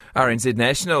RNZ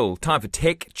National, time for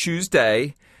Tech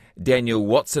Tuesday. Daniel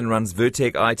Watson runs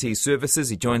Vertech IT Services.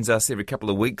 He joins us every couple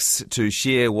of weeks to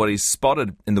share what he's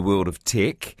spotted in the world of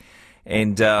tech.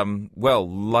 And,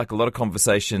 like a lot of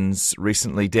conversations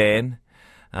recently, Dan,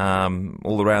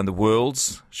 all around the world,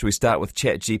 should we start with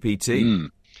ChatGPT?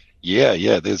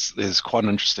 Yeah. There's quite an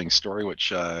interesting story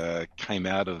which came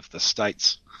out of the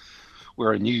States,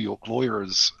 where a New York lawyer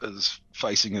is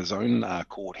facing his own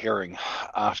court hearing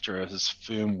after his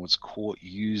firm was caught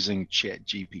using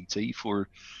ChatGPT for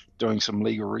doing some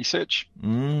legal research.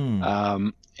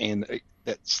 That's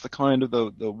the kind of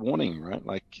the warning, right?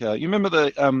 Like you remember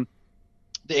the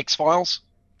X-Files,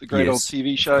 the great old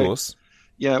TV show? Of course.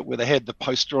 Yeah, where they had the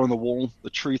poster on the wall, "The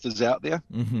truth is out there."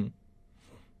 Mm-hmm.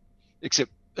 Except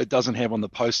it doesn't have on the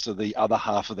poster the other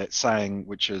half of that saying,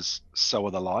 which is "so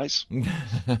are the lies."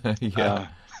 Yeah.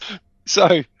 So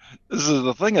this is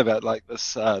the thing about like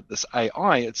this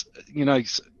AI. It's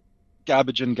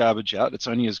garbage in, garbage out. It's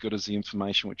only as good as the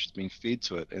information which has been fed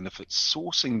to it. And if it's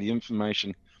sourcing the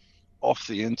information off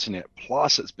the internet,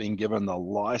 plus it's been given the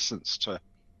license to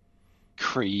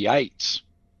create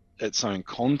its own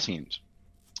content.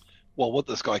 Well, what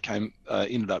this guy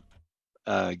ended up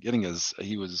getting is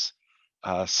he was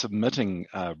submitting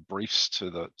briefs to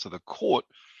the court,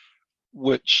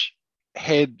 which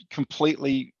had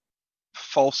completely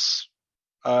false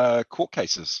court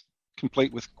cases,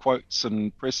 complete with quotes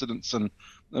and precedents and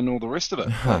all the rest of it.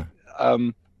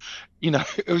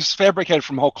 It was fabricated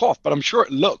from whole cloth, but I'm sure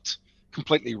it looked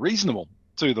completely reasonable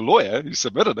to the lawyer who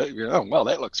submitted it. Oh, well,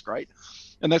 that looks great.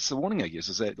 And that's the warning, I guess,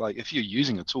 is that like if you're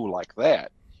using a tool like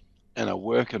that in a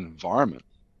work environment,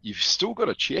 you've still got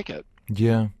to check it.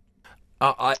 Yeah.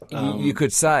 You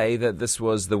could say that this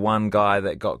was the one guy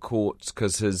that got caught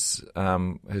because his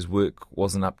work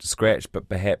wasn't up to scratch, but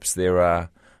perhaps there are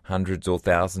hundreds or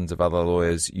thousands of other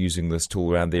lawyers using this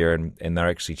tool around there, and they're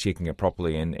actually checking it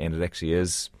properly, and it actually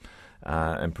is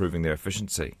improving their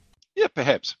efficiency. Yeah,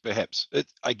 perhaps.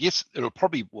 I guess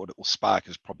what it will spark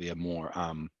is probably a more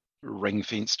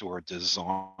ring-fenced or a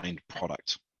designed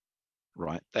product,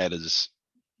 right? That is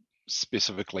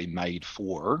specifically made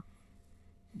for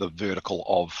the vertical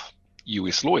of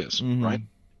US lawyers, right?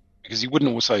 Because you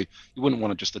wouldn't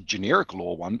want just a generic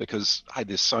law one, because hey,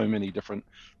 there's so many different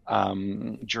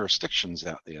jurisdictions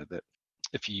out there that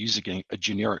if you're using a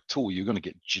generic tool, you're going to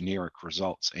get generic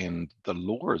results, and the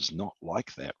law is not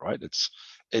like that, right?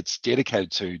 It's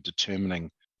dedicated to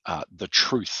determining the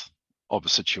truth of a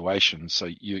situation. So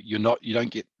you're not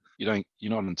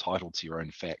entitled to your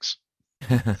own facts.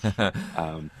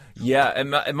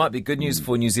 It might be good news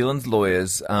for New Zealand's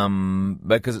lawyers,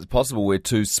 because it's possible we're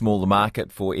too small a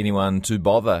market for anyone to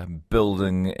bother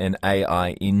building an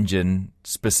AI engine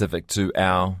specific to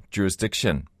our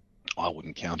jurisdiction. I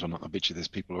wouldn't count on it. I bet you there's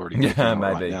people already.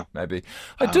 Maybe.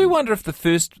 I do wonder if the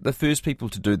first people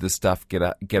to do this stuff get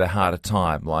a harder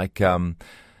time. Like, the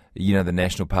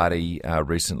National Party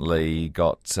recently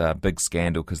got a big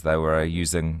scandal because they were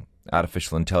using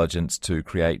artificial intelligence to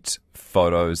create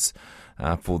photos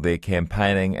for their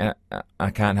campaigning. And I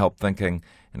can't help thinking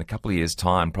in a couple of years'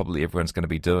 time, probably everyone's going to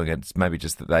be doing it. It's maybe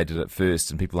just that they did it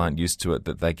first and people aren't used to it,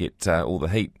 that they get all the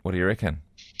heat. What do you reckon?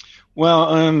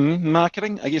 Well,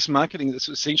 marketing, that's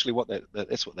essentially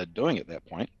that's what they're doing at that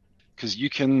point, because you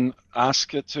can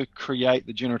ask it to create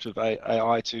the generative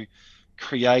AI to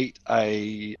create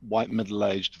a white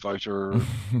middle-aged voter,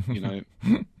 and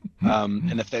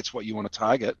if that's what you want to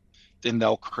target, then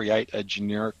they'll create a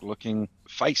generic-looking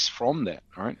face from that,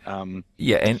 right? And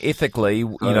ethically,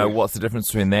 what's the difference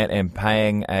between that and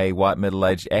paying a white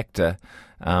middle-aged actor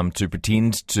to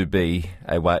pretend to be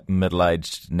a white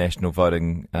middle-aged national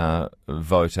voting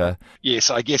voter? Yes,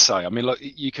 I guess so. I mean, look,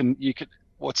 you could.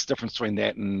 What's the difference between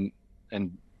that and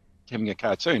having a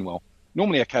cartoon? Well,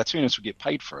 normally a cartoonist would get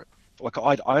paid for it. Like,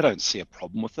 I don't see a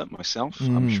problem with it myself.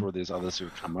 I'm sure there's others who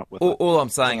have come up with it. All I'm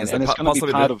saying is that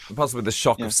possibly the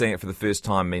shock of seeing it for the first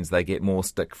time means they get more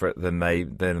stick for it than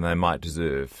they might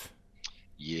deserve.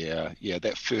 Yeah,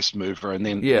 that first mover, and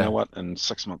then you know what? In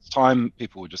 6 months' time,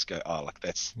 people will just go, "Oh, like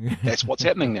that's what's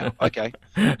happening now." Okay,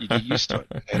 you get used to it,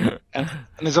 and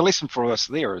there's a lesson for us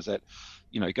there, is that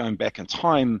going back in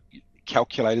time,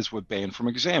 calculators were banned from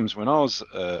exams when I was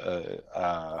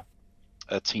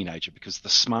a teenager, because the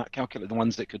smart calculator, the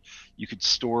ones that you could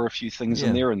store a few things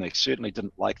in there, and they certainly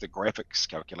didn't like the graphics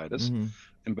calculators.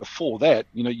 And before that,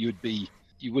 you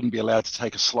wouldn't be allowed to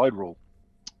take a slide rule.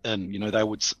 And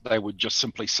they would just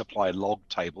simply supply log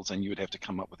tables, and you would have to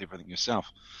come up with everything yourself.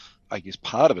 I guess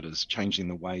part of it is changing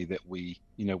the way that we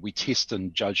test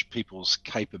and judge people's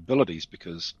capabilities,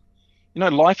 because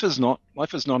life is not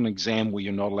an exam where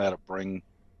you're not allowed to bring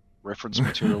reference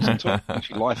materials into it.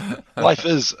 Actually, life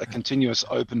is a continuous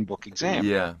open book exam.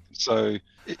 Yeah. So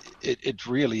it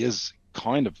really is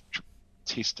kind of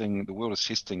testing, the world is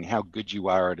testing how good you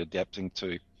are at adapting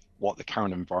to what the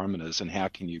current environment is and how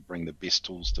can you bring the best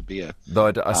tools to bear.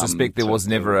 Though I suspect there was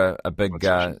never a big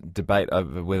debate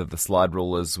over whether the slide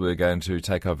rulers were going to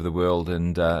take over the world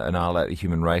and annihilate the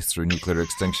human race through nuclear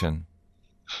extinction.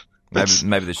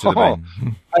 Maybe there should have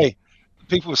been. Hey, the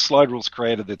people with slide rules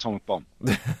created the atomic bomb.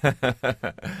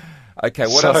 Okay,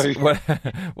 what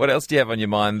else do you have on your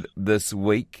mind this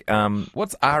week?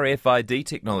 What's RFID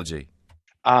technology?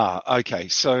 Okay.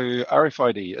 So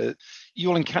RFID,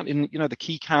 you'll encounter, the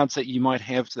key cards that you might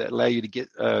have that allow you to get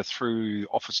through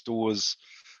office doors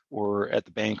or at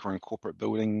the bank or in corporate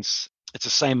buildings. It's the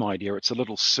same idea. It's a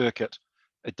little circuit.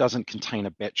 It doesn't contain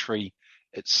a battery.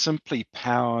 It's simply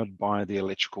powered by the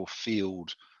electrical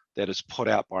field that is put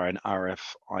out by an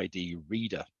RFID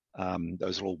reader.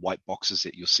 Those little white boxes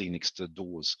that you'll see next to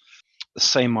doors. The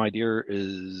same idea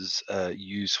is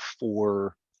used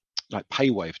for like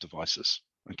PayWave devices.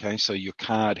 Okay, so your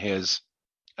card has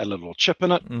a little chip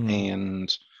in it,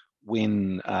 and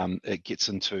when it gets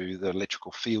into the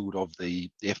electrical field of the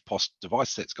FPOS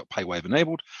device that's got PayWave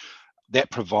enabled, that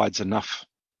provides enough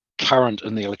current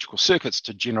in the electrical circuits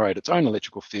to generate its own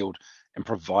electrical field and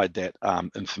provide that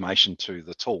information to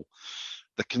the tool.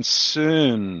 The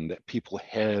concern that people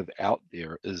have out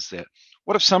there is that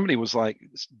what if somebody was like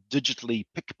digitally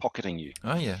pickpocketing you?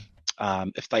 Oh, yeah.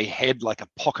 If they had like a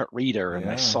pocket reader and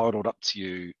they sidled up to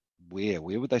you, where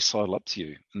would they sidle up to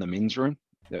you? In the men's room?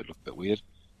 That would look a bit weird.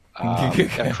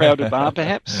 A crowded bar,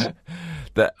 perhaps?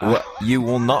 You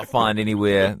will not find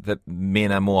anywhere that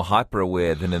men are more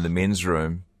hyper-aware than in the men's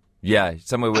room. Yeah,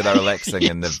 somewhere where they're relaxing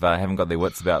and they haven't got their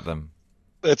wits about them.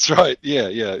 That's right. Yeah.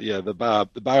 The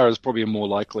bar is probably a more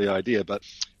likely idea. But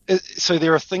so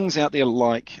there are things out there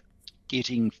like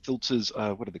getting filters,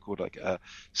 what are they called, like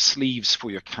sleeves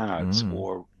for your cards,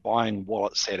 or buying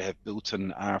wallets that have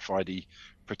built-in RFID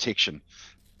protection.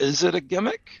 Is it a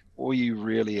gimmick, or are you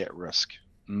really at risk?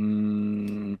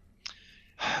 It's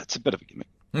a bit of a gimmick,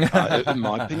 in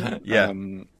my opinion. Yeah.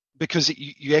 Because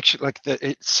you actually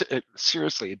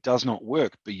seriously, it does not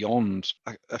work beyond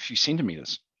a few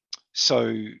centimeters.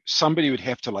 So somebody would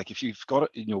have to, like, if you've got it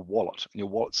in your wallet, and your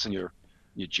wallet's in your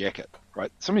jacket,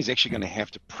 right? Somebody's actually going to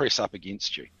have to press up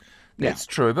against you. That's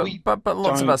true, but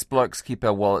lots of us blokes keep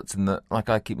our wallets like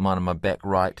I keep mine in my back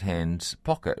right hand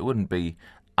pocket. It wouldn't be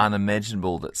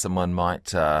unimaginable that someone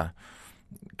might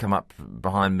come up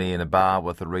behind me in a bar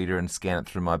with a reader and scan it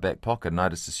through my back pocket, and I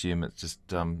just assume it's just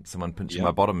someone pinching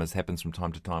my bottom, as happens from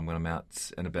time to time when I'm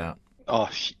out and about. Oh,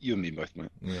 you and me both, mate.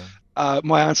 Yeah.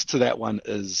 My answer to that one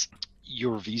is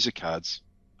your Visa cards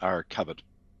are covered.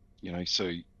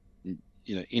 So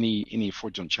any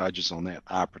fraudulent charges on that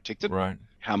are protected. Right.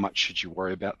 How much should you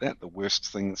worry about that? The worst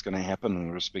thing that's going to happen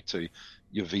in respect to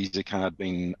your Visa card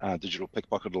being digital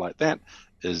pickpocketed like that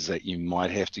is that you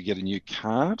might have to get a new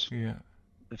card. Yeah.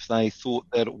 If they thought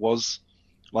that it was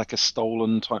like a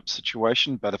stolen type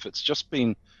situation, but if it's just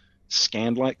been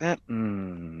scanned like that,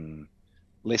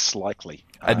 less likely.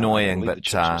 Annoying, but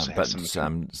it's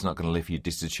not going to leave you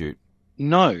destitute.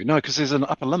 No, because there's an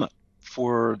upper limit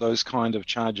for those kind of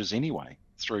charges anyway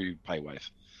through PayWave.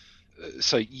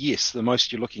 So yes, the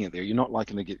most you're looking at there, you're not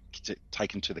likely to get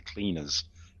taken to the cleaners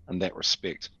in that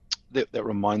respect. That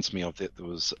reminds me of that. There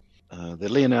was the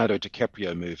Leonardo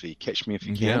DiCaprio movie, Catch Me If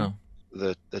You Can.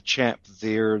 Yeah. The chap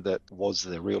there that was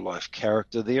the real life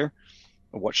character there.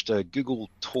 I watched Google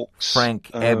Talks. Frank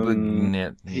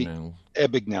Abagnale.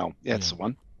 Abagnale, that's the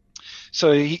one.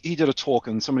 So he did a talk,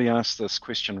 and somebody asked this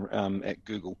question at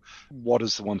Google: what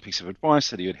is the one piece of advice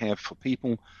that he would have for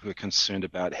people who are concerned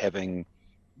about having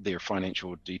their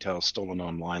financial details stolen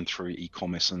online through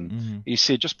e-commerce? And he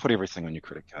said, just put everything on your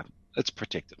credit card. It's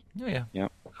protected. Yeah.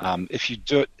 If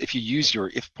you use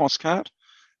your FPOS card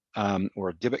or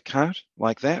a debit card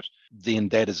like that, then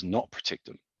that is not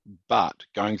protected. But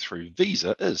going through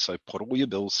Visa is. So put all your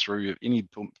bills through, any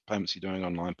payments you're doing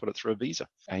online, put it through a Visa,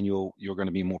 and you're going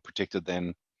to be more protected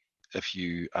than if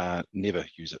you never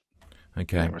use it.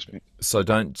 Okay. So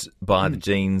don't buy the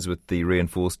jeans with the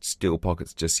reinforced steel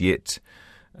pockets just yet.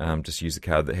 Just use a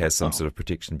card that has some sort of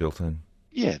protection built in.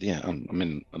 Yeah. I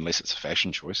mean, unless it's a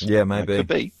fashion choice. Yeah, maybe. It could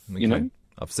be. Okay.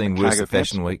 I've seen worse at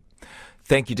Fashion Week.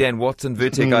 Thank you, Dan Watson,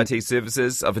 Vertech IT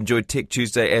Services. I've enjoyed Tech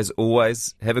Tuesday as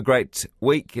always. Have a great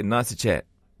week and nice to chat.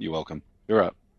 You're welcome. You're up.